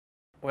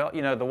Well,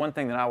 the one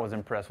thing that I was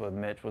impressed with,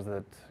 Mitch, was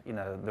that,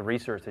 the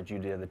research that you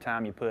did, the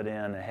time you put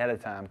in ahead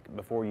of time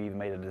before you even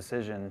made a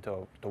decision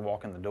to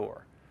walk in the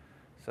door.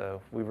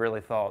 So we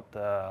really thought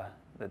that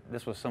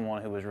this was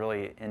someone who was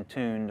really in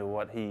tune to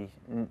what he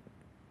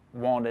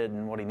wanted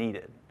and what he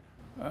needed.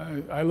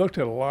 I looked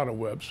at a lot of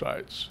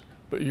websites,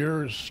 but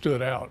yours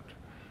stood out.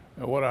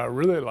 And what I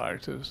really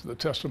liked is the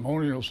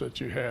testimonials that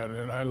you had,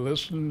 and I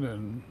listened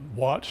and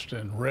watched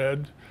and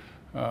read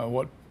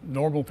what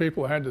normal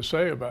people had to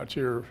say about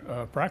your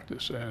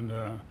practice, and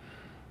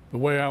the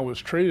way I was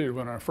treated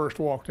when I first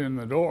walked in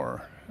the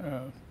door.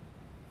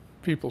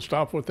 People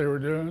stopped what they were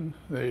doing,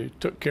 they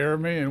took care of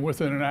me, and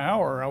within an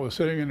hour I was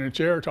sitting in a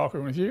chair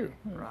talking with you.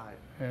 Right.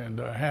 And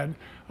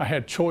I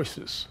had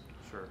choices.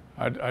 Sure.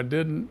 I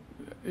didn't,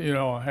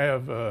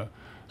 have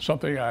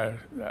something.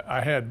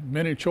 I had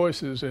many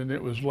choices, and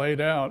it was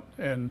laid out,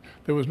 and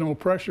there was no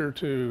pressure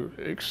to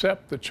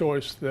accept the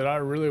choice that I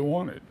really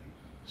wanted.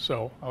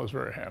 So I was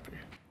very happy.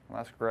 Well,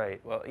 that's great.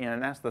 Well,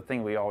 and that's the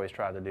thing we always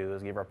try to do,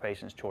 is give our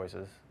patients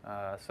choices.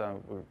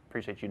 So we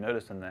appreciate you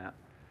noticing that.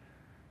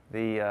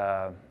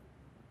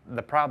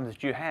 The problems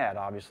that you had,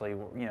 obviously,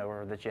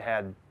 were that you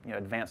had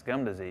advanced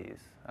gum disease.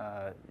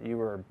 You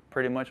were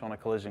pretty much on a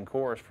collision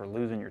course for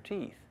losing your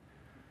teeth.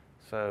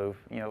 So,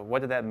 what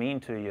did that mean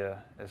to you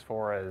as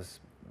far as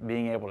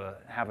being able to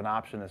have an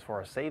option as far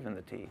as saving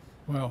the teeth?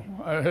 Well,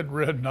 I had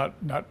read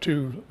not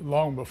too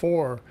long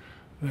before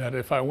that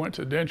if I went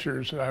to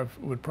dentures, I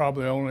would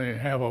probably only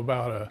have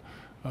about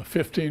a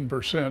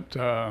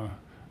 15%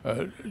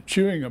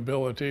 chewing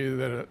ability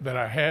that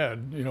I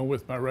had,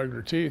 with my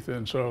regular teeth.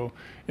 And so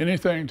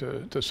anything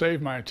to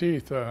save my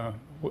teeth,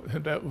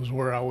 that was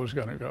where I was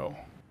going to go.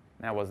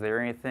 Now, was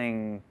there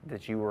anything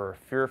that you were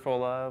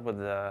fearful of with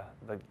the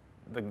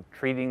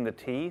treating the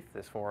teeth,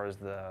 as far as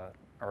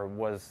or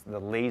was the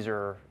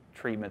laser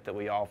treatment that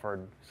we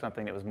offered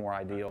something that was more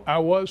ideal? I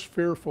was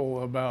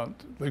fearful about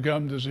the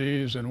gum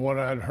disease and what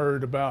I'd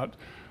heard about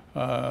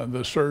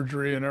the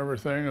surgery and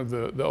everything, of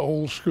the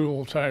old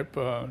school type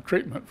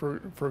treatment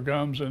for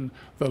gums, and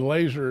the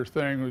laser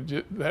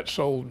thing, that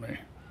sold me.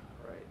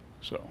 Right.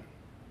 So.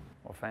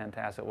 Well,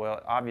 fantastic.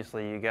 Well,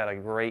 obviously you got a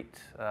great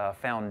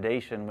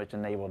foundation which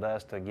enabled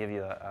us to give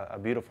you a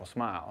beautiful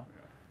smile. Yeah.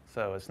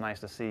 So it's nice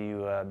to see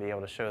you be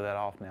able to show that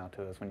off now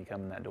to us when you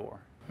come in that door.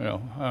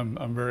 Well,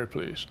 I'm very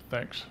pleased.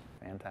 Thanks.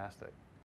 Fantastic.